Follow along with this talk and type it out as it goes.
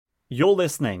You're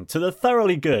listening to the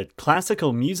Thoroughly Good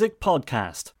Classical Music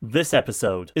Podcast. This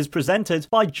episode is presented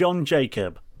by John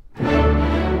Jacob.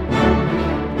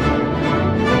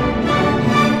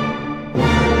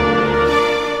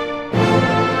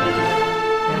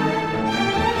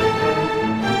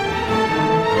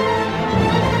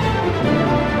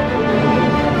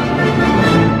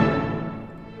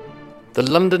 The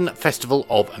London Festival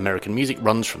of American Music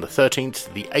runs from the 13th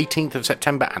to the 18th of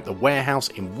September at the Warehouse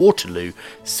in Waterloo,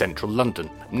 central London.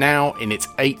 Now, in its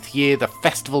 8th year, the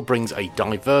festival brings a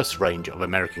diverse range of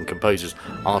American composers,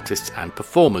 artists and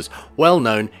performers, well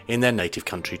known in their native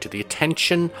country, to the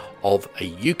attention of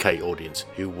a UK audience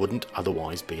who wouldn't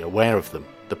otherwise be aware of them.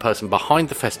 The person behind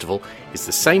the festival is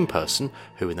the same person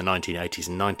who in the 1980s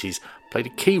and 90s played a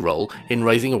key role in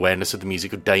raising awareness of the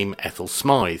music of Dame Ethel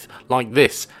Smythe, like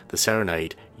this, the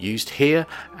serenade used here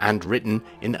and written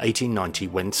in 1890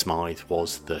 when Smythe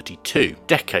was 32.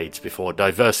 Decades before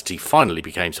diversity finally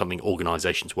became something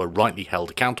organisations were rightly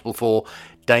held accountable for,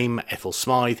 Dame Ethel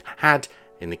Smythe had,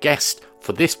 in the guest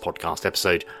for this podcast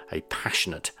episode, a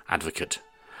passionate advocate.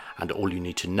 And all you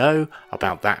need to know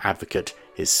about that advocate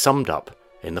is summed up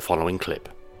in the following clip.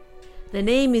 The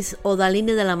name is Odaline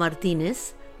de la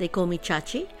Martinez. They call me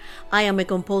Chachi. I am a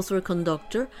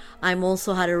composer-conductor. I'm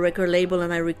also had a record label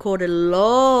and I record a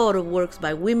lot of works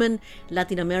by women,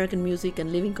 Latin American music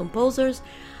and living composers.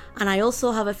 And I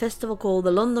also have a festival called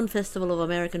the London Festival of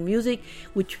American Music,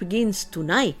 which begins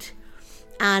tonight.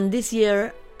 And this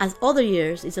year, as other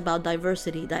years, it's about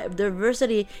diversity.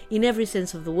 Diversity in every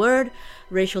sense of the word.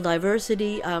 Racial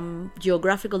diversity,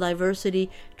 geographical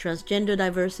diversity, transgender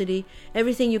diversity,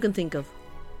 everything you can think of.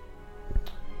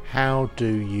 How do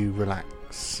you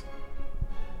relax?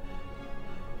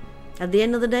 At the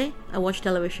end of the day, I watch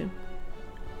television.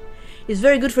 It's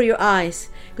very good for your eyes,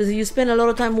 because if you spend a lot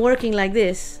of time working like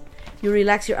this, you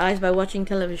relax your eyes by watching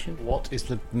television. What is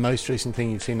the most recent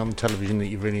thing you've seen on television that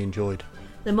you've really enjoyed?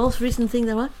 The most recent thing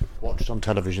that what? Watched on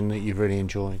television that you've really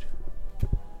enjoyed?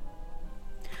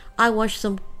 I watched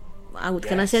some...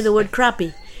 Can I say the word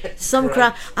crappy? Some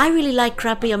crap. I really like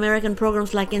crappy American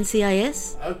programs like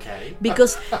NCIS. Okay.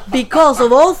 Because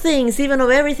of all things, even of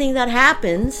everything that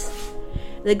happens,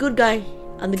 the good guy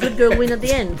and the good girl win at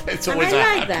the end. It's always a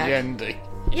happy ending.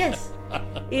 Yes.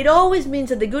 It always means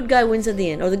that the good guy wins at the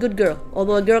end, or the good girl.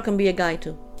 Although a girl can be a guy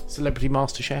too. Celebrity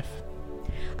MasterChef?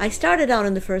 I started out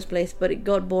in the first place, but it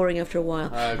got boring after a while.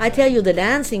 Okay. I tell you, the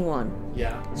dancing one.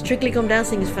 Yeah. Strictly Come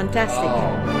Dancing is fantastic.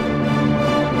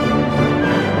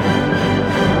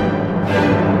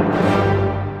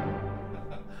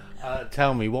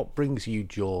 Tell me, what brings you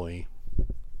joy?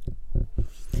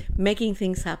 Making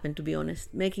things happen, to be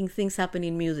honest. Making things happen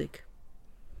in music.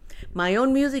 My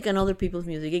own music and other people's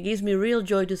music. It gives me real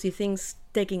joy to see things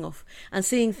taking off and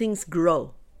seeing things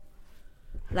grow.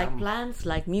 Like plants,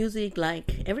 like music,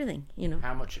 like everything, you know.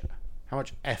 How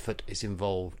much effort is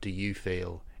involved, do you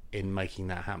feel, in making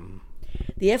that happen?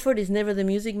 The effort is never the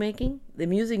music making. The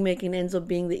music making ends up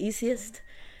being the easiest.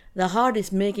 The hard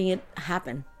is making it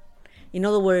happen. In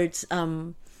other words,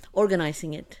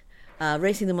 organizing it,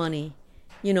 raising the money,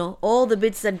 you know, all the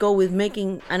bits that go with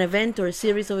making an event or a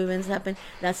series of events happen,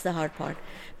 that's the hard part.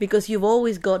 Because you've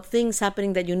always got things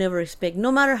happening that you never expect. No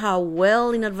matter how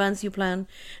well in advance you plan,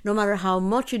 no matter how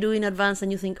much you do in advance and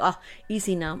you think,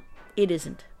 easy now, it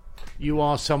isn't. You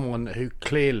are someone who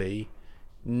clearly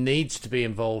needs to be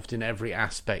involved in every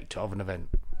aspect of an event.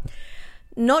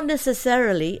 Not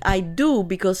necessarily. I do,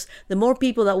 because the more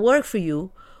people that work for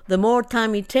you, the more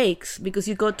time it takes, because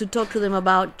you got to talk to them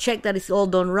about, check that it's all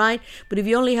done right. But if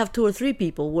you only have 2 or 3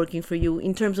 people working for you,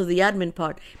 in terms of the admin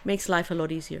part, it makes life a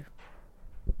lot easier.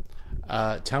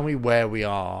 Tell me where we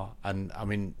are, and I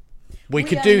mean, we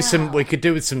could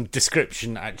do with some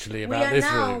description actually about this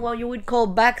room. We are now what you would call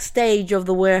backstage of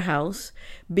the warehouse,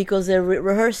 because they're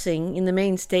rehearsing in the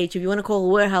main stage. If you want to call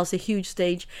the warehouse a huge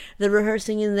stage, they're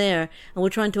rehearsing in there, and we're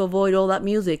trying to avoid all that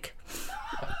music.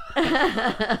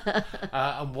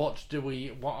 And what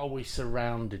are we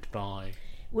surrounded by?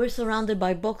 We're surrounded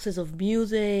by boxes of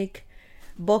music,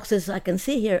 boxes I can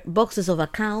see here, boxes of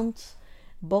accounts,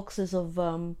 boxes of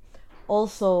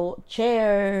also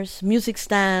chairs, music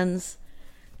stands,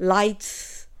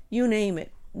 lights, you name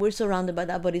it. We're surrounded by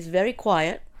that, but it's very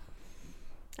quiet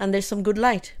and there's some good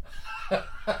light.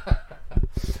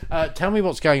 Tell me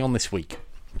what's going on this week.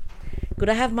 Could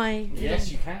I have my...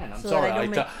 Yes, you can. I'm so sorry, that I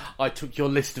don't I took your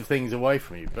list of things away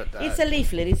from you. But It's a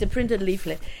leaflet. It's a printed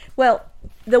leaflet. Well,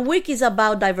 the week is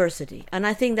about diversity, and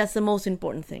I think that's the most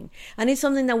important thing. And it's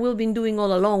something that we've been doing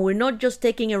all along. We're not just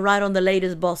taking a ride on the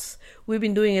latest bus. We've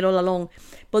been doing it all along.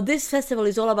 But this festival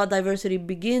is all about diversity. It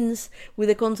begins with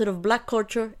the concept of black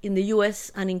culture in the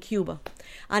U.S. and in Cuba.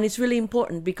 And it's really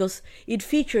important because it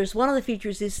features, one of the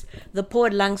features is the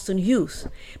poet Langston Hughes.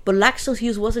 But Langston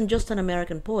Hughes wasn't just an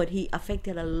American poet. He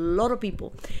affected a lot of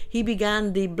people. He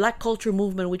began the black culture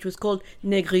movement, which was called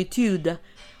negritude,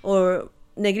 or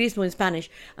negrismo in Spanish.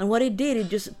 And what it did, it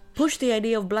just pushed the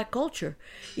idea of black culture.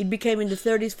 It became in the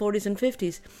 30s, 40s, and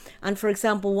 50s. And for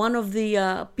example, one of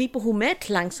the people who met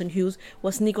Langston Hughes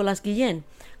was Nicolas Guillen.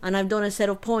 And I've done a set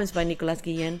of poems by Nicolas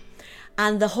Guillen.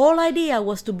 And the whole idea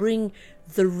was to bring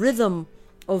the rhythm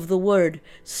of the word.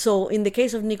 So in the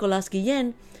case of Nicolas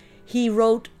Guillen, he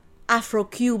wrote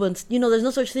Afro-Cubans. You know, there's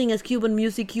no such thing as Cuban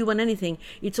music, Cuban anything.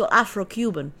 It's all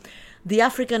Afro-Cuban. The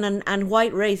African and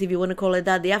white race, if you want to call it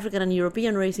that, the African and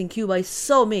European race in Cuba is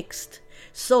so mixed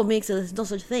that there's no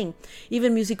such thing.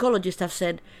 Even musicologists have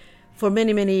said for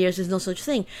many, many years there's no such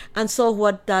thing. And so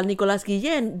what Nicolas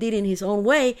Guillen did in his own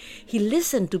way, he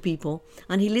listened to people,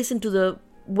 and he listened to the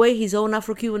way his own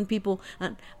Afro-Cuban people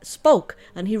spoke,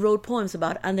 and he wrote poems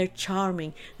about it, and they're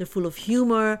charming. They're full of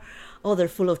humor, they're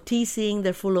full of teasing,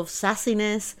 they're full of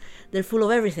sassiness, they're full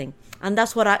of everything. And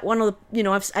that's what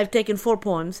I've taken 4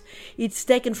 poems. It's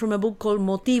taken from a book called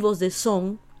Motivos de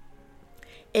Son,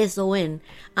 S-O-N.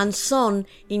 And son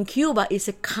in Cuba is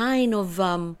a kind of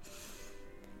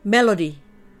melody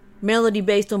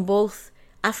based on both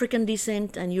African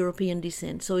descent and European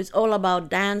descent. So it's all about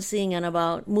dancing and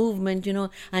about movement, you know.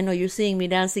 I know you're seeing me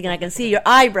dancing and I can see your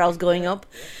eyebrows going up.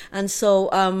 And so,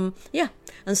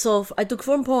 And so I took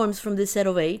 4 poems from this set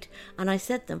of 8 and I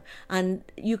set them. And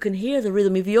you can hear the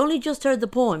rhythm. If you only just heard the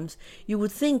poems, you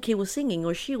would think he was singing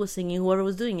or she was singing, whoever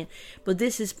was doing it. But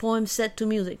this is poems set to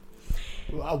music.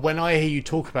 When I hear you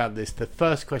talk about this, the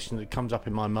first question that comes up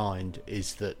in my mind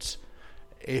is that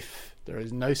if there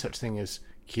is no such thing as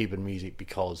Cuban music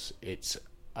because it's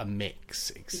a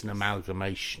mix, it's an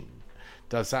amalgamation,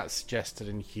 does that suggest that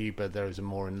in Cuba there is a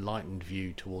more enlightened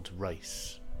view towards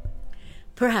race?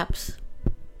 Perhaps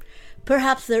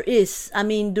there is. I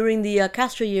mean, during the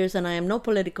Castro years, and I am not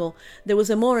political, there was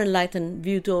a more enlightened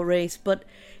view to race. But,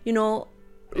 you know,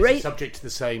 it's subject to the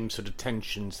same sort of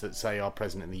tensions that, say, are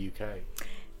present in the UK.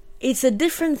 It's a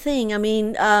different thing. I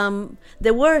mean,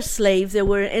 there were slaves, there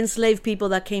were enslaved people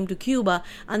that came to Cuba,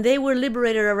 and they were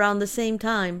liberated around the same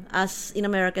time as in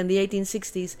America in the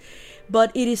 1860s.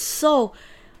 But it is so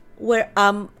where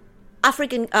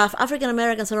African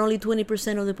Americans are only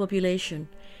 20% of the population.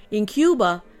 In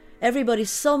Cuba, everybody's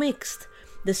so mixed.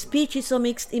 The speech is so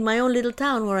mixed. In my own little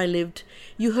town where I lived,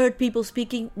 you heard people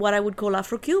speaking what I would call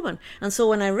Afro-Cuban. And so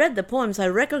when I read the poems, I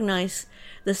recognized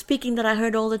the speaking that I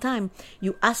heard all the time.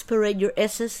 You aspirate your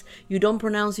S's, you don't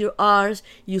pronounce your R's,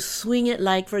 you swing it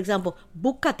like, for example,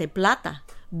 búscate plata.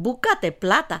 Búscate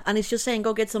plata. And it's just saying,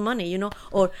 go get some money, you know.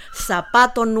 Or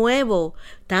zapato nuevo,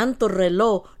 tanto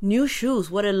reloj, new shoes.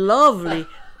 What a lovely...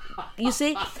 You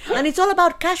see? And it's all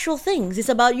about casual things. It's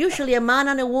about usually a man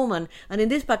and a woman. And in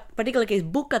this particular case,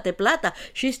 búscate plata.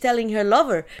 She's telling her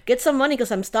lover, get some money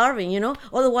because I'm starving, you know.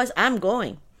 Otherwise, I'm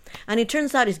going. And it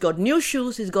turns out he's got new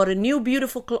shoes. He's got a new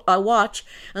beautiful watch.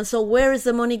 And so where is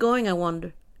the money going, I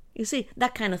wonder? You see?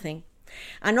 That kind of thing.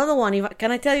 Another one,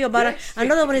 can I tell you about it?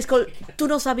 Another one is called Tú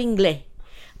no sabes inglés.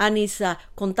 And it's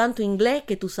con tanto inglés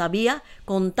que tú sabías,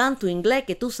 con tanto inglés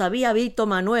que tú sabías, Víctor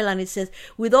Manuel. And it says,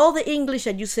 with all the English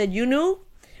that you said you knew,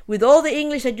 with all the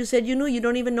English that you said you knew, you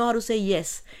don't even know how to say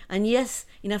yes. And yes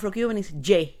in Afro-Cuban is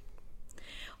J.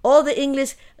 All the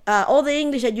English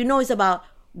that you know is about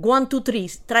 1, 2, 3.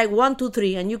 Strike 1, 2,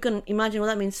 3. And you can imagine what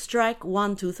that means. Strike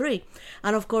 1, 2, 3.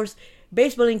 And of course,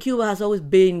 baseball in Cuba has always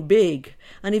been big.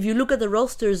 And if you look at the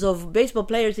rosters of baseball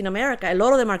players in America, a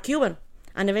lot of them are Cuban.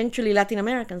 And eventually Latin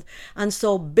Americans, and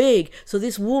so big. So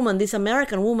this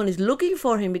American woman is looking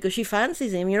for him because she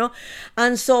fancies him, you know.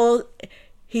 And so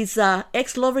his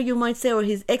ex-lover, you might say, or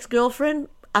his ex-girlfriend,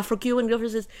 Afro-Cuban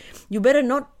girlfriend, says, you better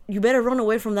run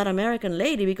away from that American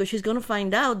lady because she's going to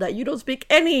find out that you don't speak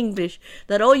any English,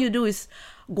 that all you do is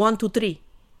 1, 2, 3.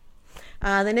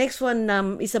 The next one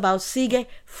is about sigue,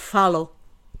 follow.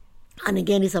 And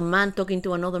again, it's a man talking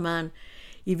to another man.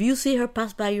 If you see her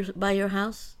pass by your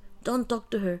house, don't talk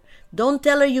to her. Don't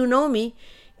tell her you know me.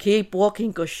 Keep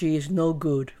walking because she is no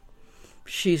good.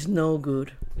 She's no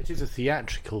good. It is a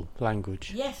theatrical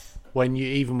language. Yes. When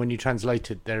you translate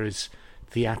it, there is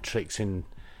theatrics in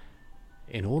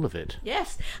in all of it.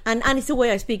 Yes, and it's the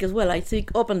way I speak as well. I speak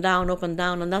up and down,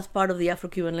 and that's part of the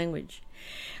Afro-Cuban language.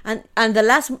 And the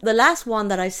last one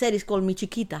that I said is called Mi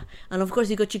Chiquita, and of course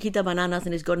you got Chiquita Bananas,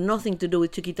 and it's got nothing to do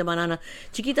with Chiquita Banana.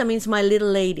 Chiquita means my little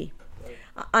lady,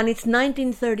 and it's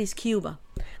 1930s Cuba,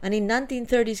 and in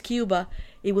 1930s Cuba,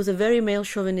 it was a very male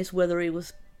chauvinist. Whether it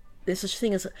was there's such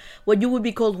thing as what you would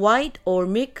be called white or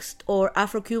mixed or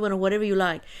Afro-Cuban or whatever you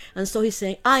like, and so he's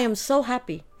saying, I am so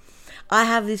happy. I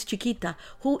have this Chiquita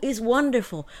who is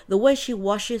wonderful. The way she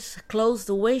washes clothes,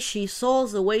 the way she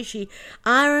sews, the way she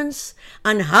irons,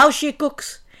 and how she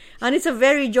cooks. And it's a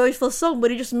very joyful song,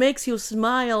 but it just makes you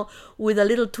smile with a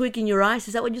little twig in your eyes.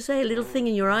 Is that what you say? A little thing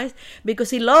in your eyes? Because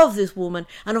he loves this woman.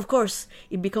 And of course,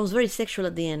 it becomes very sexual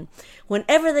at the end.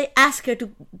 Whenever they ask her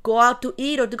to go out to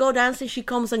eat or to go dancing, she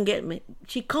comes and get me.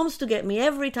 She comes to get me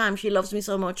every time. She loves me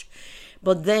so much.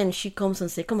 But then she comes and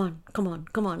says, come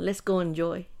on, let's go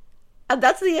enjoy. And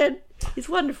that's the end. It's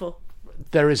wonderful.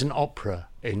 There is an opera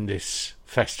in this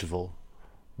festival,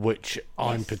 which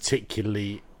I'm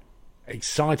particularly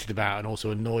excited about, and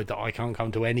also annoyed that I can't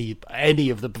come to any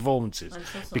of the performances. I'm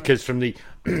so sorry. Because from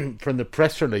the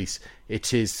press release,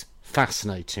 it is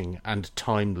fascinating and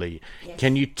timely. Yes.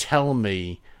 Can you tell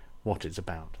me what it's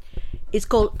about? It's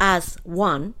called As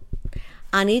One,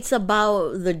 and it's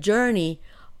about the journey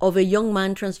of a young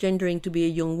man transgendering to be a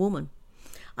young woman.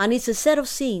 And it's a set of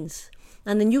scenes.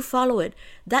 And then you follow it.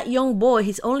 That young boy,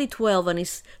 he's only 12 and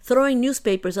he's throwing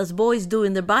newspapers as boys do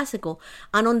in their bicycle.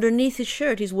 And underneath his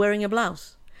shirt, he's wearing a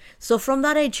blouse. So from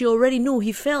that age, he already knew,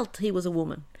 he felt he was a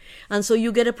woman. And so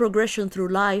you get a progression through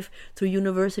life, through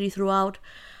university, throughout,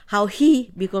 how he,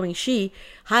 becoming she,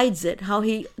 hides it, how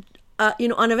he,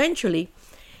 and eventually,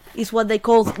 is what they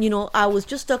call, I was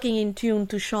just talking in tune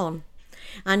to Sean.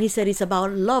 And he said, it's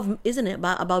about love, isn't it?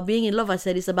 About being in love. I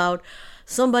said, it's about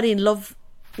somebody in love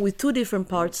with two different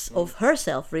parts of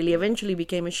herself, really, eventually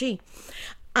became a she.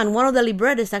 And one of the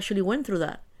librettists actually went through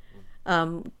that.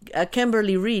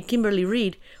 Kimberly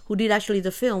Reed, who did actually the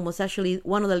film, was actually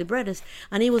one of the librettists.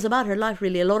 And it was about her life,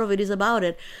 really. A lot of it is about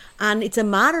it. And it's a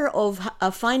matter of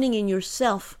finding in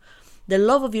yourself the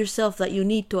love of yourself that you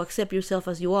need to accept yourself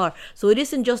as you are. So it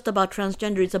isn't just about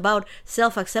transgender, it's about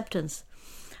self-acceptance.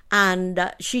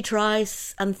 And she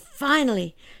tries, and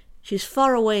finally, she's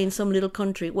far away in some little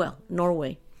country,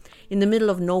 Norway, in the middle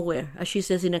of nowhere, as she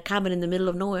says, in a cabin in the middle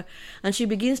of nowhere. And she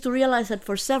begins to realize that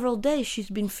for several days she's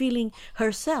been feeling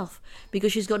herself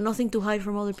because she's got nothing to hide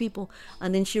from other people.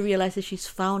 And then she realizes she's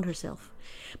found herself.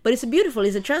 But it's a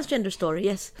transgender story,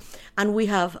 yes. And we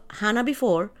have Hannah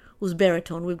before, who's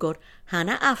baritone. We've got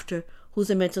Hannah after, who's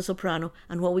a mezzo-soprano,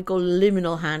 and what we call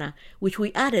liminal Hannah, which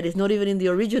we added. It's not even in the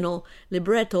original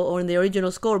libretto or in the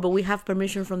original score, but we have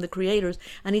permission from the creators,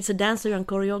 and it's a dancer and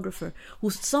choreographer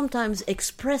who's sometimes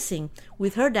expressing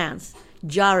with her dance,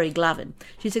 Jari Glavin,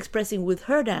 she's expressing with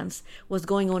her dance what's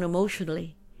going on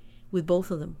emotionally with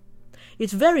both of them.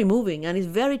 It's very moving, and it's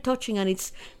very touching, and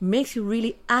it makes you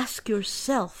really ask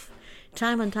yourself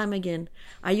time and time again,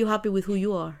 are you happy with who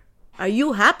you are? Are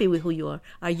you happy with who you are?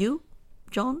 Are you,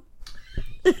 John?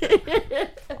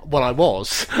 Well, I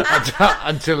was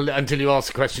until you asked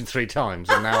the question 3 times,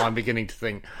 and now I'm beginning to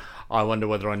think, I wonder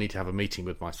whether I need to have a meeting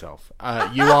with myself.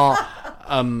 You are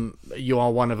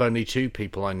one of only 2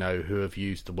 people I know who have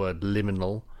used the word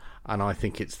liminal, and I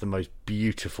think it's the most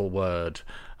beautiful word.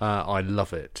 I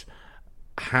love it.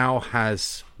 How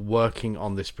has working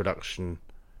on this production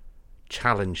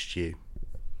challenged you?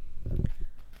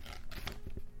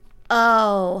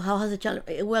 Oh, how has it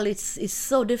challenged? Well, it's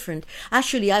so different.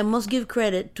 Actually, I must give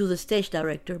credit to the stage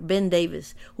director, Ben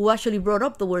Davis, who actually brought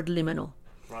up the word liminal.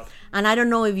 Right. And I don't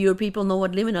know if your people know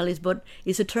what liminal is, but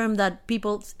it's a term that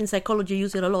people in psychology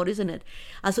use it a lot, isn't it?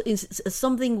 As it's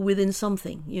something within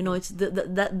something. It's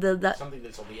the something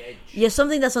that's on the edge. Yes,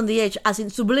 something that's on the edge, as in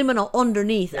subliminal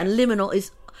underneath, yes. And liminal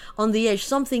is on the edge,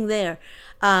 something there.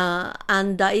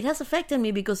 And it has affected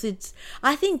me because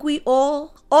I think we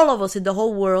all of us in the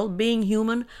whole world, being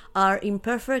human, are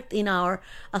imperfect in our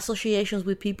associations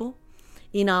with people,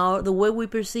 in the way we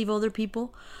perceive other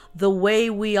people, the way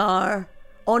we are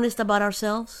honest about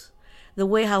ourselves, the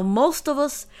way how most of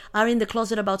us are in the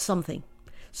closet about something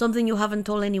you haven't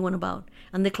told anyone about,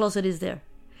 and the closet is there.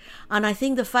 And I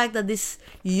think the fact that this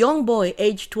young boy,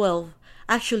 age 12,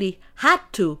 actually had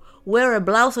to wear a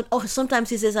blouse, and sometimes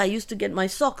he says, I used to get my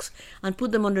socks and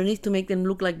put them underneath to make them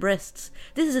look like breasts.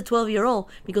 This is a 12-year-old,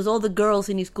 because all the girls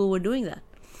in his school were doing that.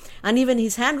 And even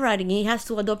his handwriting, he has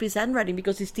to adopt his handwriting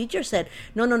because his teacher said,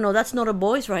 no, that's not a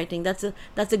boy's writing, that's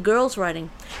a girl's writing.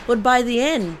 But by the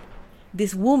end,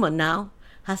 this woman now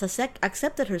has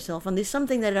accepted herself, and it's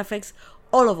something that affects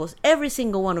all of us, every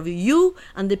single one of you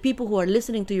and the people who are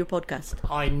listening to your podcast.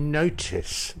 I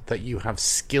notice that you have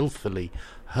skillfully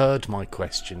heard my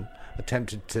question,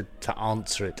 attempted to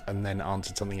answer it, and then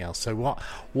answered something else. So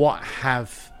what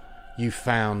have you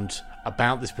found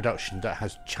about this production that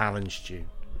has challenged you?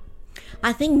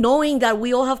 I think knowing that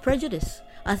we all have prejudice.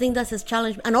 I think that's a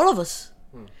challenge, and all of us.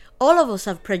 All of us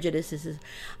have prejudices.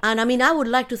 And I mean, I would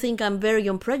like to think I'm very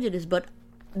unprejudiced, but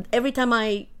every time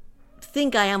I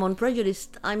think I am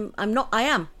unprejudiced, I'm not. I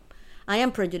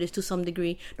am prejudiced to some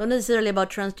degree, not necessarily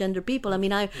about transgender people. I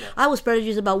mean, I was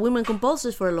prejudiced about women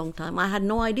composers for a long time. I had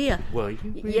no idea. Were you?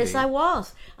 Really? Yes, I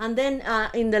was. And then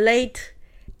in the late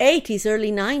 80s,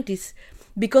 early 90s,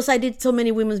 because I did so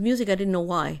many women's music, I didn't know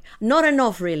why. Not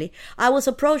enough, really. I was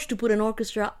approached to put an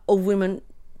orchestra of women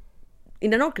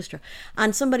in an orchestra,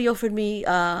 and somebody offered me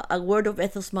a word of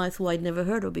Ethel Smythe, who I'd never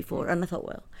heard of before, and I thought,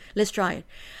 well, let's try it.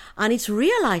 And it's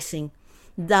realizing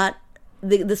that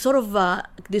the sort of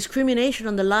discrimination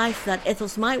on the life that Ethel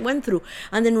Smythe went through,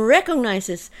 and then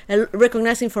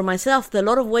recognizing for myself the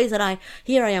lot of ways that I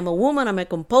am a woman, I'm a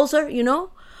composer,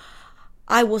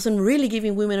 I wasn't really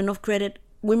giving women enough credit,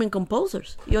 women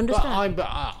composers. You understand?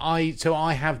 So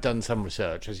I have done some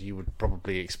research, as you would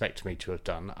probably expect me to have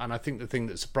done, and I think the thing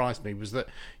that surprised me was that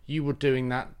you were doing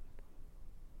that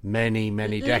many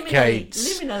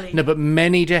decades. Liminally. No, but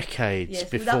many decades Yes,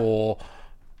 before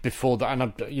that, and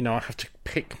I have to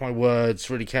pick my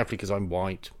words really carefully because I'm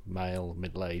white, male,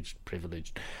 middle-aged,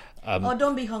 privileged.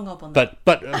 Don't be hung up on that.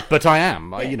 But I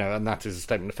am, and that is a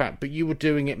statement of fact. But you were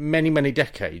doing it many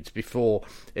decades before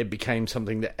it became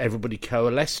something that everybody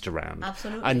coalesced around.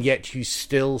 Absolutely. And yet you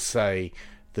still say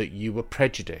that you were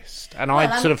prejudiced, and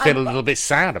I sort of feel a little bit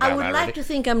sad about that. I would like to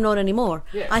think I'm not anymore.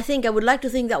 Yeah. I would like to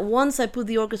think that once I put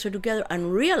the orchestra together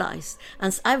and realized,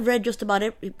 and I've read just about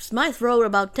Smythe wrote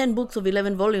about 10 books of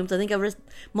 11 volumes. I think I've read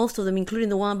most of them, including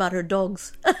the one about her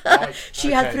dogs. Right.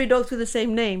 She had 3 dogs with the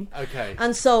same name. Okay.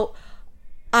 And so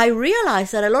I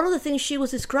realized that a lot of the things she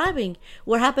was describing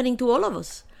were happening to all of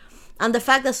us. And the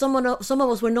fact that some of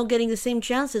us were not getting the same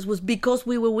chances was because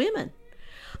we were women.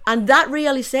 And that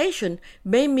realization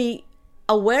made me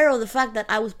aware of the fact that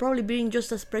I was probably being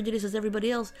just as prejudiced as everybody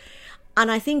else.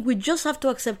 And I think we just have to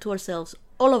accept to ourselves,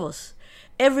 all of us,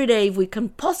 every day, if we can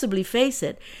possibly face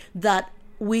it, that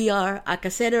we are, like I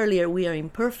said earlier, we are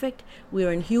imperfect, we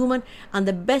are inhuman, and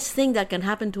the best thing that can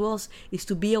happen to us is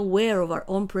to be aware of our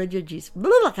own prejudices.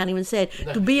 I can't even say it.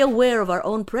 To be aware of our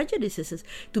own prejudices,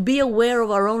 to be aware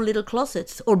of our own little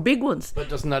closets, or big ones. But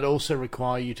doesn't that also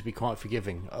require you to be quite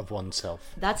forgiving of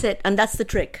oneself? That's it, and that's the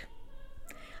trick.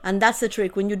 And that's the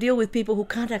trick. When you deal with people who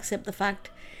can't accept the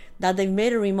fact that they've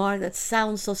made a remark that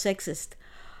sounds so sexist,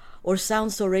 or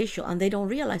sound so racial, and they don't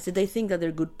realize it. They think that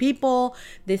they're good people,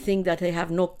 they think that they have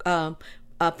no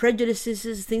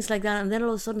prejudices, things like that, and then all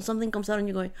of a sudden something comes out and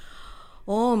you're going,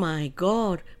 oh my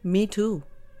God, me too,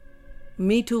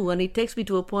 and it takes me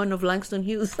to a point of Langston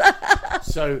Hughes.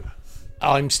 So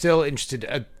I'm still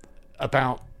interested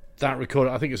about that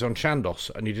recording. I think it was on Chandos,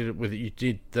 and you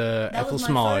did the Ethel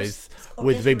Smythe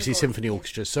with the BBC Symphony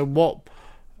Orchestra. So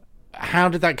how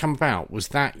did that come about? Was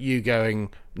that you going,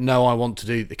 no, I want to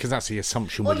do, because that's the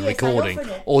assumption with the recording,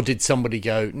 or did somebody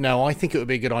go, no, I think it would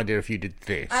be a good idea if you did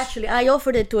this? Actually, I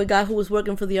offered it to a guy who was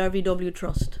working for the RVW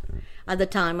Trust at the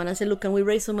time, and I said, look, can we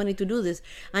raise some money to do this?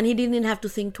 And he didn't have to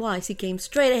think twice. He came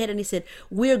straight ahead and he said,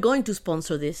 we're going to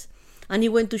sponsor this. And he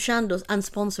went to Chandos and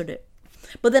sponsored it.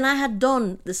 But then I had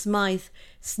done the Smythe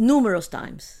numerous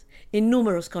times in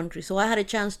numerous countries, so I had a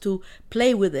chance to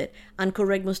play with it and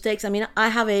correct mistakes. I mean, I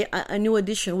have a new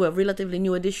edition, relatively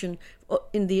new edition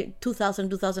in the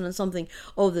 2000 and something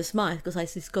of the Smythe, because I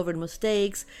discovered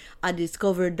mistakes, I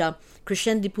discovered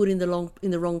crescendi put in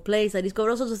the wrong place, I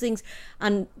discovered all sorts of things,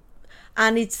 and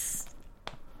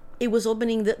it was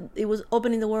opening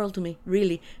the world to me,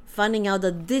 really, finding out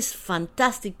that this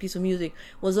fantastic piece of music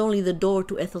was only the door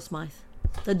to Ethel Smythe.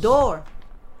 The door.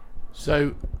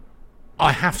 So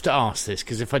I have to ask this,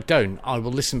 because if I don't, I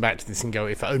will listen back to this and go,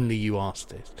 if only you asked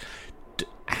this.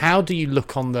 How do you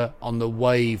look on the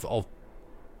wave of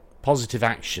positive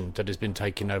action that has been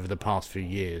taken over the past few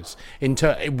years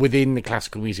within the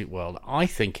classical music world? I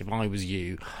think if I was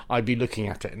you, I'd be looking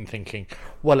at it and thinking,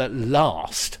 well, at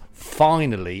last,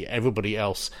 finally, everybody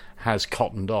else has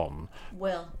cottoned on.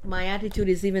 Well, my attitude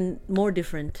is even more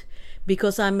different,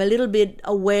 because I'm a little bit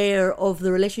aware of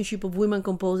the relationship of women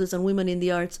composers and women in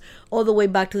the arts all the way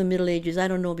back to the Middle Ages. I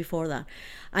don't know before that.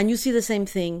 And you see the same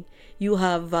thing. You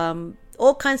have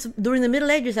all kinds of, during the Middle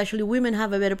Ages, actually, women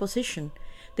have a better position.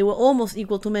 They were almost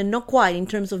equal to men, not quite in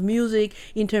terms of music,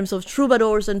 in terms of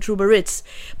troubadours and troubadourists.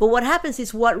 But what happens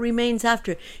is what remains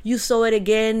after. You saw it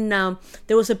again.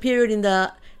 There was a period in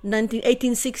the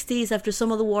 1860s, after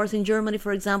some of the wars in Germany,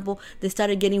 for example, they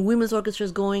started getting women's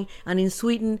orchestras going, and in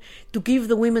Sweden, to give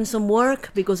the women some work,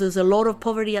 because there's a lot of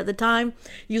poverty at the time.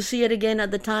 You see it again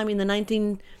at the time in the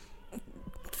 1918s,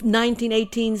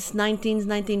 19s,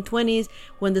 1920s,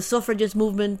 when the suffragette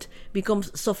movement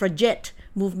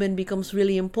becomes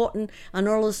really important, and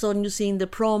all of a sudden you see in the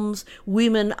proms,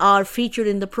 women are featured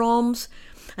in the proms.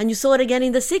 And you saw it again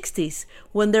in the 60s,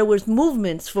 when there was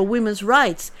movements for women's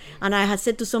rights. And I had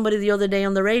said to somebody the other day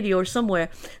on the radio or somewhere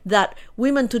that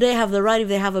women today have the right, if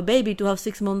they have a baby, to have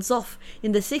 6 months off.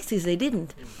 In the 60s, they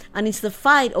didn't. And it's the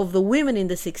fight of the women in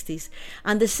the 60s.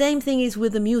 And the same thing is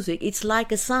with the music. It's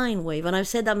like a sine wave. And I've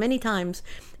said that many times.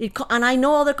 And I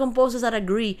know other composers that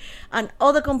agree. And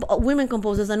other women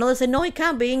composers, and others say, no, it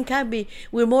can't be.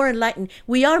 We're more enlightened.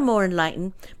 We are more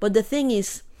enlightened. But the thing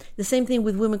is, the same thing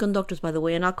with women conductors, by the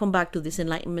way, and I'll come back to this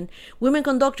enlightenment. Women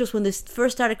conductors, when they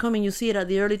first started coming, you see it at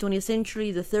the early 20th century,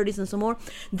 the 30s and some more,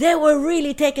 they were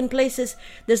really taking places.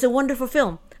 There's a wonderful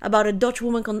film about a Dutch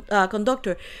woman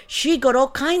conductor. She got all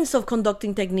kinds of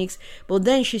conducting techniques, but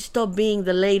then she stopped being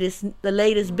the latest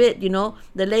bit,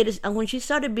 the latest. And when she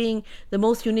started being the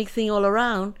most unique thing all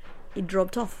around, it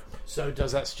dropped off. So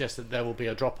does that suggest that there will be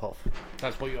a drop-off?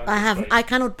 That's what you I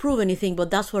cannot prove anything,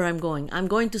 but that's where I'm going. I'm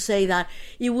going to say that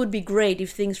it would be great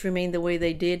if things remained the way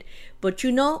they did, but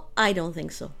I don't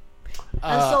think so.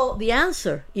 And so the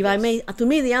answer, if I may, to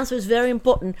me the answer is very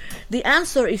important. The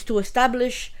answer is to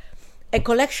establish a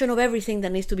collection of everything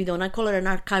that needs to be done. I call it an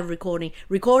archive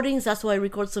recordings. That's why I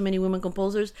record so many women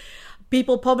composers.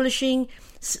 People publishing.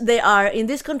 There are in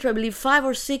this country, I believe, 5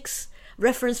 or 6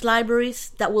 reference libraries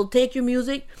that will take your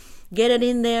music, get it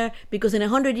in there, because in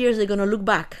 100 years they're going to look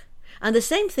back. And the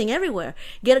same thing everywhere.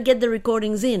 Get the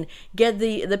recordings in, get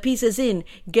the pieces in,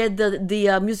 get the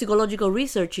musicological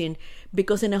research in,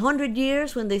 because in 100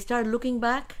 years when they start looking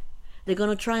back, they're going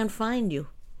to try and find you.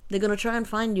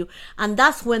 And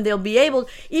that's when they'll be able.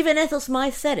 Even Ethel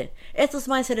Smythe said it.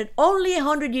 Only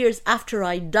 100 years after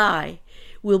I die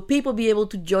will people be able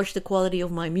to judge the quality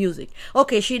of my music.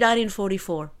 Okay, she died in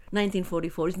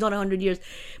 1944. It's not 100 years.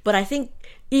 But I think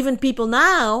even people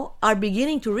now are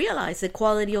beginning to realize the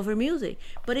quality of her music.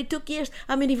 But it took years.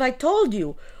 I mean, if I told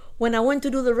you when I went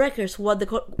to do the records what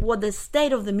the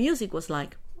state of the music was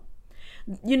like.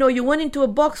 You went into a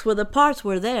box where the parts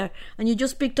were there, and you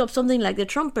just picked up something like the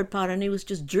trumpet part, and it was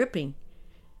just dripping.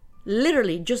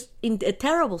 Literally, just in a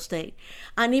terrible state.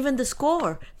 And even the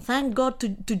score, thank God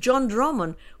to John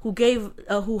Drummond,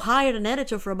 who hired an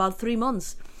editor for about 3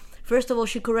 months. First of all,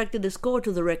 she corrected the score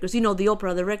to the records, the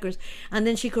opera, the records, and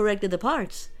then she corrected the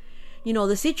parts.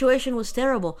 The situation was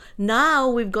terrible. Now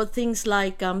we've got things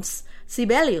like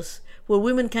Sibelius, where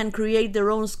women can create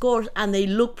their own scores and they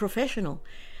look professional.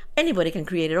 Anybody can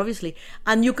create it, obviously.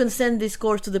 And you can send these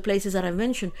scores to the places that I've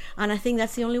mentioned. And I think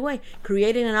that's the only way.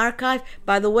 Creating an archive.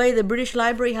 By the way, the British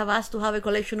Library have asked to have a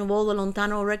collection of all the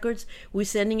Lontano records. We're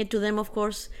sending it to them, of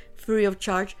course, free of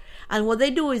charge. And what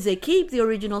they do is they keep the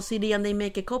original CD and they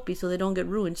make a copy so they don't get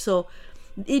ruined. So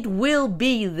it will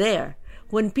be there.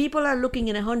 When people are looking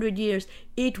in 100 years,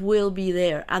 it will be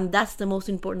there. And that's the most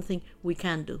important thing we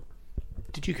can do.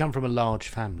 Did you come from a large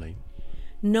family?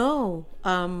 No.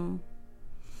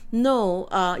 No,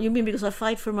 you mean because I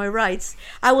fight for my rights?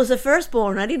 I was the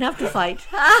firstborn. I didn't have to fight.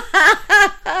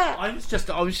 I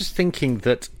was just thinking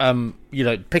that,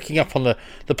 picking up on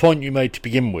the point you made to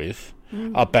begin with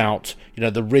about,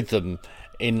 the rhythm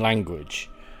in language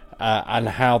and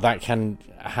how that can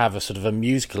have a sort of a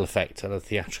musical effect and a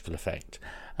theatrical effect,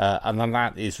 and then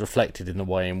that is reflected in the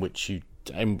way in which you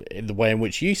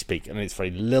speak, and it's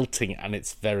very lilting and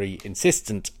it's very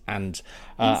insistent and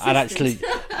actually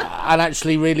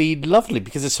really lovely,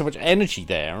 because there's so much energy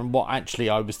there. And what actually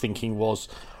I was thinking was,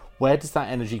 where does that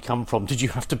energy come from? Did you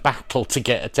have to battle to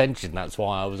get attention? That's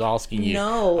why I was asking you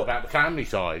about the family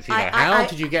size. How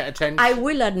did you get attention? I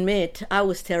will admit I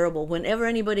was terrible. Whenever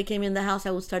anybody came in the house,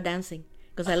 I would start dancing,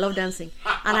 because I love dancing.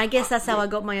 And I guess that's how I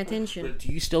got my attention. But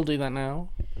do you still do that now?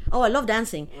 Oh, I love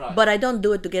dancing, but I don't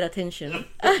do it to get attention.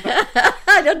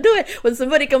 I don't do it. When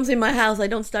somebody comes in my house, I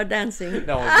don't start dancing.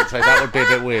 No, I would say that would be a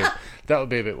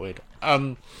bit weird.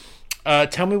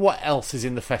 Tell me what else is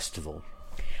in the festival.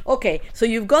 Okay, so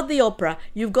you've got the opera,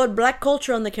 you've got Black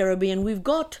culture on the Caribbean, we've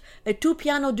got a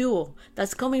 2-piano duo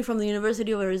that's coming from the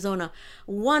University of Arizona.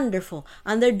 Wonderful.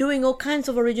 And they're doing all kinds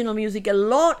of original music. A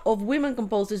lot of women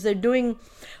composers, they're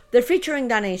featuring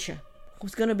Danesha.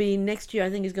 who's going to be next year. I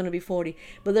think he's going to be 40.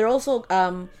 But they're also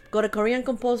got a Korean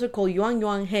composer called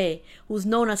Young Hae, who's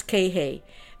known as K-Hae.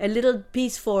 A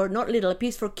piece for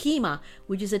Kima,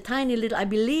 which is a tiny little, I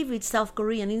believe it's South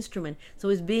Korean instrument, so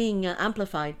it's being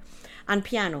amplified, and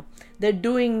piano. They're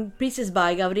doing pieces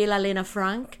by Gabriela Lena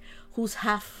Frank, who's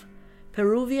half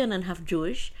Peruvian and half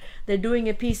Jewish. They're doing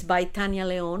a piece by Tania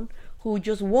Leon, who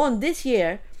just won this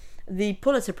year the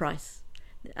Pulitzer Prize.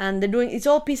 And it's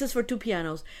all pieces for two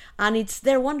pianos, and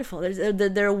they're wonderful.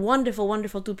 They're a wonderful,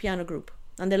 wonderful two piano group,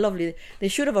 and they're lovely. They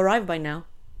should have arrived by now.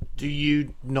 Do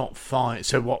you not find,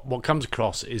 so what comes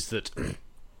across is that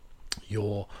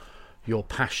your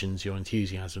passions, your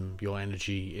enthusiasm, your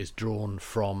energy is drawn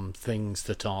from things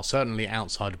that are certainly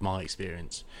outside of my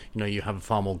experience. You have a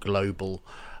far more global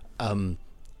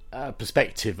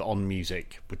perspective on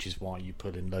music, which is why you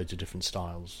put in loads of different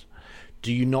styles.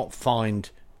 Do you not find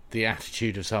the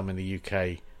attitude of some in the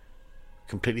UK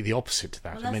completely the opposite to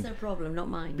that? Well, that's their problem, not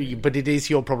mine. But it is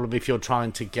your problem if you're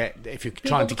trying to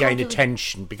gain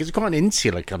attention, because it's quite an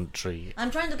insular country.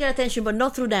 I'm trying to get attention, but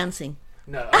not through dancing.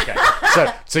 No, okay.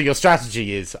 so your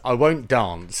strategy is, I won't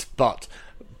dance, but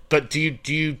do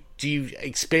you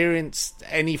experience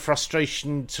any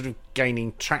frustration sort of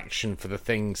gaining traction for the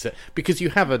things that, because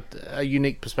you have a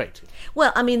unique perspective?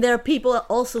 Well, I mean, there are people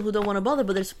also who don't want to bother,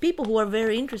 but there's people who are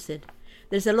very interested.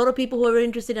 There's a lot of people who are very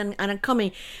interested and are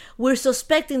coming. We're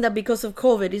suspecting that because of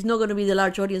COVID, it's not going to be the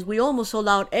large audience. We almost sold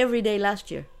out every day last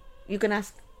year. You can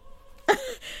ask.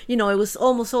 It was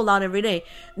almost sold out every day.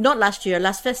 Not last year,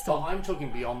 last festival. But I'm talking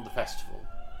beyond the festival.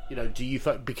 Do you,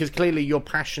 because clearly your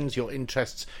passions, your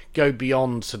interests go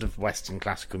beyond sort of Western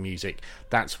classical music.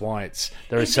 That's why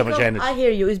there is so much energy. I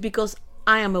hear you. It's because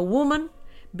I am a woman,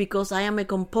 because I am a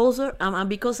composer, and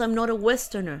because I'm not a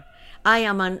Westerner. I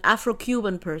am an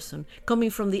Afro-Cuban person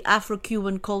coming from the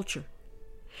Afro-Cuban culture.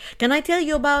 Can I tell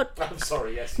you about... I'm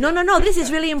sorry, yes. No. This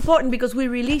is really important because we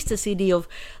released a CD of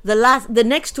the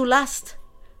next to last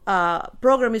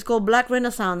program is called Black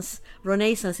Renaissance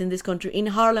in this country, in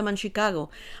Harlem and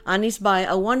Chicago. And it's by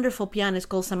a wonderful pianist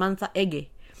called Samantha Ege.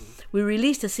 We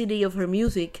released a CD of her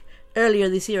music earlier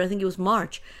this year, I think it was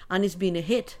March, and it's been a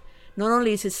hit. Not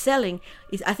only is it selling,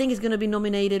 I think it's going to be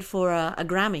nominated for a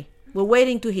Grammy. We're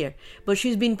waiting to hear, but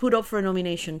she's been put up for a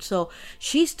nomination. So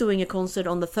she's doing a concert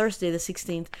on the Thursday, the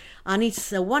 16th, and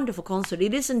it's a wonderful concert.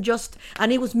 It isn't just,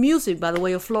 and it was music, by the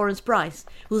way, of Florence Price,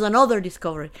 who's another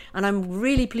discovery, and I'm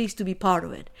really pleased to be part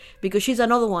of it, because she's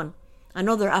another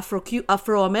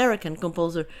Afro-American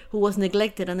composer who was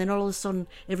neglected, and then all of a sudden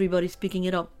everybody's picking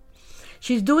it up.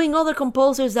 She's doing other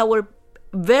composers that were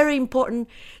very important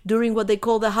during what they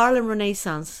call the Harlem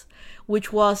Renaissance,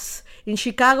 which was in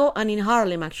Chicago and in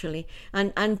Harlem, actually.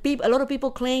 And a lot of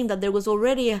people claim that there was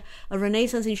already a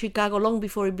Renaissance in Chicago long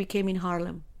before it became in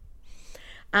Harlem.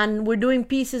 And we're doing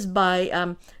pieces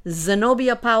by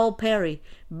Zenobia Powell Perry,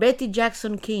 Betty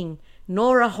Jackson King,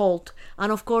 Nora Holt,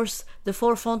 and of course the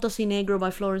Four Fontos y Negro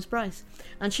by Florence Price.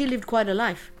 And she lived quite a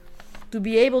life. To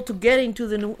be able to get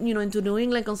into into New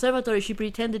England Conservatory, she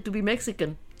pretended to be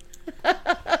Mexican.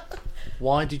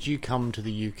 Why did you come to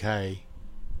the UK?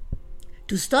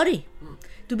 To study.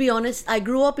 To be honest, I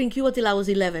grew up in Cuba till I was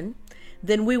 11.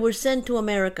 Then we were sent to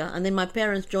America, and then my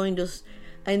parents joined us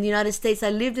in the United States. I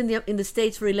lived in the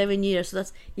States for 11 years, so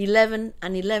that's 11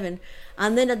 and 11.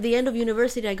 And then at the end of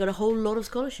university, I got a whole lot of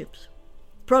scholarships.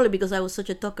 Probably because I was such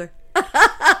a talker.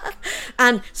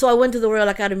 And so I went to the Royal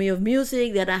Academy of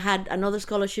Music. Then I had another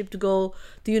scholarship to go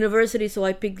to university, so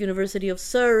I picked University of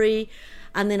Surrey.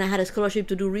 And then I had a scholarship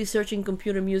to do research in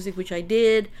computer music, which I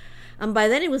did. And by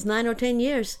then it was 9 or 10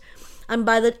 years. And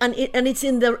it's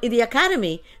in the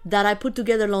academy that I put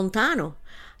together Lontano.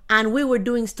 And we were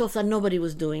doing stuff that nobody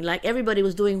was doing. Like everybody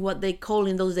was doing what they call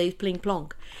in those days pling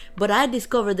plonk. But I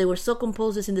discovered there were so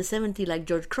composers in the 70s like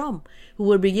George Crumb who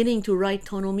were beginning to write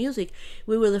tonal music.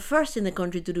 We were the first in the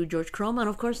country to do George Crumb. And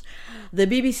of course, the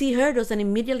BBC heard us and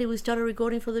immediately we started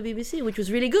recording for the BBC, which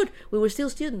was really good. We were still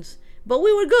students. But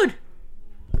we were good.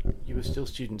 You were still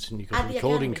students and you got a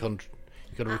recording contract.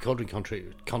 You got a recording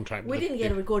contract. We didn't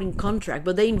get a recording contract,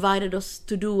 but they invited us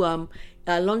to do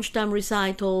lunchtime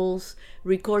recitals,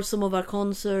 record some of our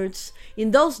concerts.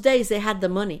 In those days, they had the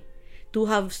money to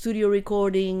have studio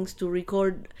recordings, to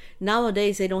record.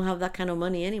 Nowadays, they don't have that kind of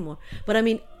money anymore. But I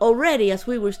mean, already, as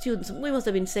we were students, we must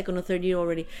have been second or third year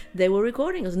already, they were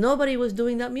recording us. Nobody was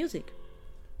doing that music.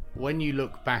 When you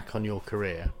look back on your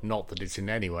career, not that it's in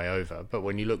any way over, but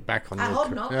when you look back on your career...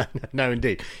 I hope not. No,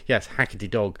 indeed. Yes, Hackety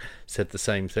Dog said the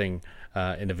same thing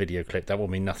in a video clip. That will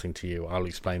mean nothing to you. I'll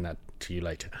explain that to you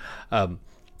later.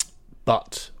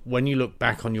 But when you look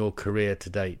back on your career to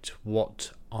date,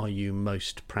 what are you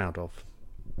most proud of?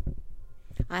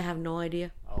 I have no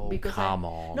idea. Oh, come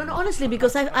on. No, honestly,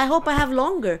 because I hope I have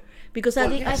longer. Because I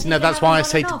think no, that's why I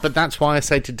say. enough. But that's why I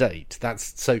say to date.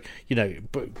 That's so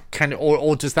But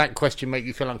or does that question make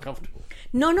you feel uncomfortable?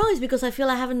 No, it's because I feel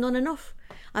I haven't done enough.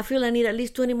 I feel I need at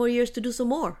least 20 more years to do some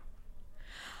more.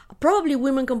 Probably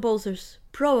women composers.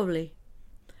 Probably.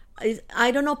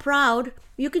 I don't know, proud.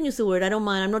 You can use the word. I don't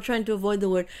mind. I'm not trying to avoid the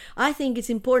word. I think it's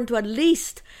important to at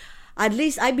least I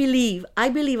believe,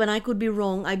 and I could be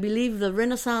wrong, I believe the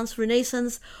renaissance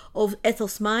of Ethel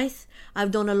Smythe.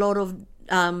 I've done a lot of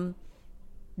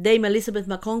Dame Elizabeth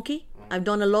McConkie. I've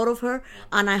done a lot of her,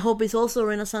 and I hope it's also a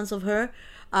renaissance of her.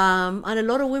 And a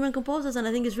lot of women composers, and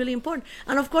I think it's really important.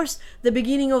 And of course, the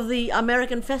beginning of the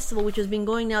American Festival, which has been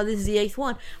going now, this is the 8th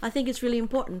one, I think it's really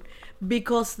important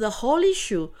because the whole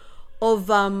issue of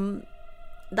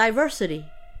diversity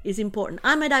is important.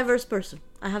 I'm a diverse person.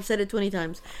 I have said it 20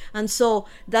 times. And so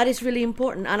that is really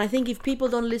important. And I think if people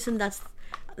don't listen,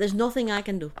 there's nothing I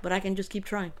can do, but I can just keep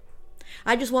trying.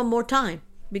 I just want more time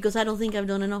because I don't think I've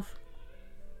done enough.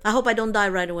 I hope I don't die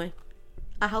right away.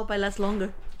 I hope I last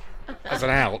longer. As an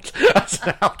out.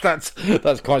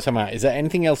 That's quite some out. Is there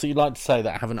anything else that you'd like to say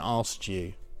that I haven't asked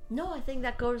you? No, I think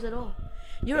that covers it all.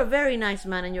 You're a very nice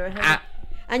man, and you're a heavy.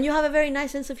 And you have a very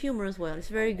nice sense of humor as well. It's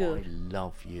very good. I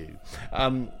love you.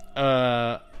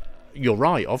 You're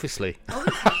right, obviously.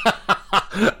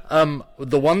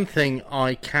 The one thing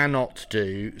I cannot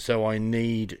do, so I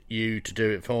need you to do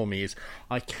it for me, is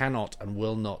I cannot and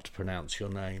will not pronounce your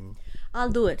name. I'll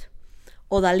do it.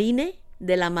 Odaline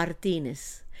de la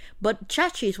Martínez. But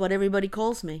Chachi is what everybody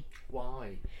calls me.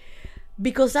 Why?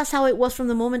 Because that's how it was from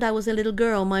the moment I was a little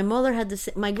girl. My mother had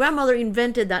my grandmother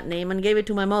invented that name and gave it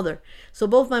to my mother. So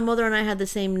both my mother and I had the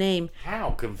same name.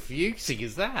 How confusing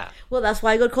is that? Well, that's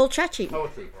why I got called Chachi.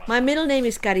 Poetry, right. My middle name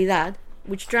is Caridad,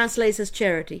 which translates as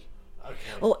charity. Okay.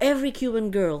 Oh, every Cuban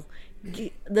girl.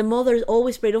 The mother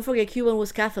always prayed. Don't forget, Cuban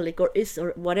was Catholic or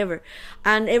whatever.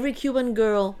 And every Cuban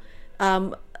girl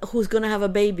who's going to have a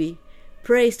baby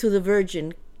prays to the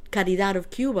Virgin, Caridad of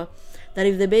Cuba, that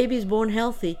if the baby is born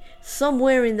healthy,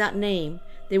 somewhere in that name,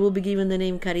 they will be given the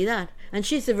name Caridad. And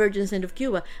she's the Virgin Saint of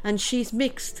Cuba, and she's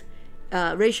mixed,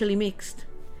 racially mixed.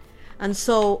 And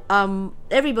so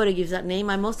everybody gives that name.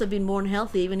 I must have been born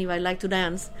healthy, even if I like to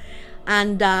dance.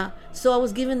 And so I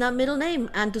was given that middle name.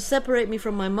 And to separate me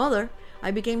from my mother,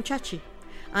 I became Chachi.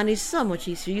 And it's so much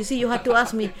easier. You see, you had to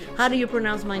ask me, how do you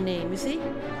pronounce my name, you see?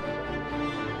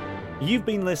 You've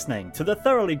been listening to the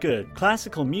Thoroughly Good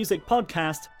Classical Music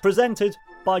Podcast presented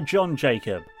by John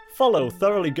Jacob. Follow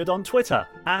Thoroughly Good on Twitter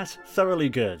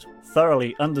 @thoroughlygood,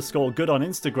 thoroughly_good on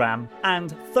Instagram,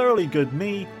 and Thoroughly Good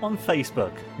Me on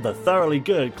Facebook. The Thoroughly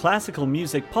Good Classical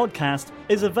Music Podcast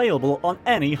is available on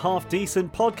any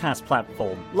half-decent podcast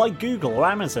platform like Google or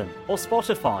Amazon or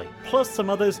Spotify, plus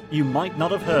some others you might not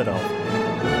have heard of.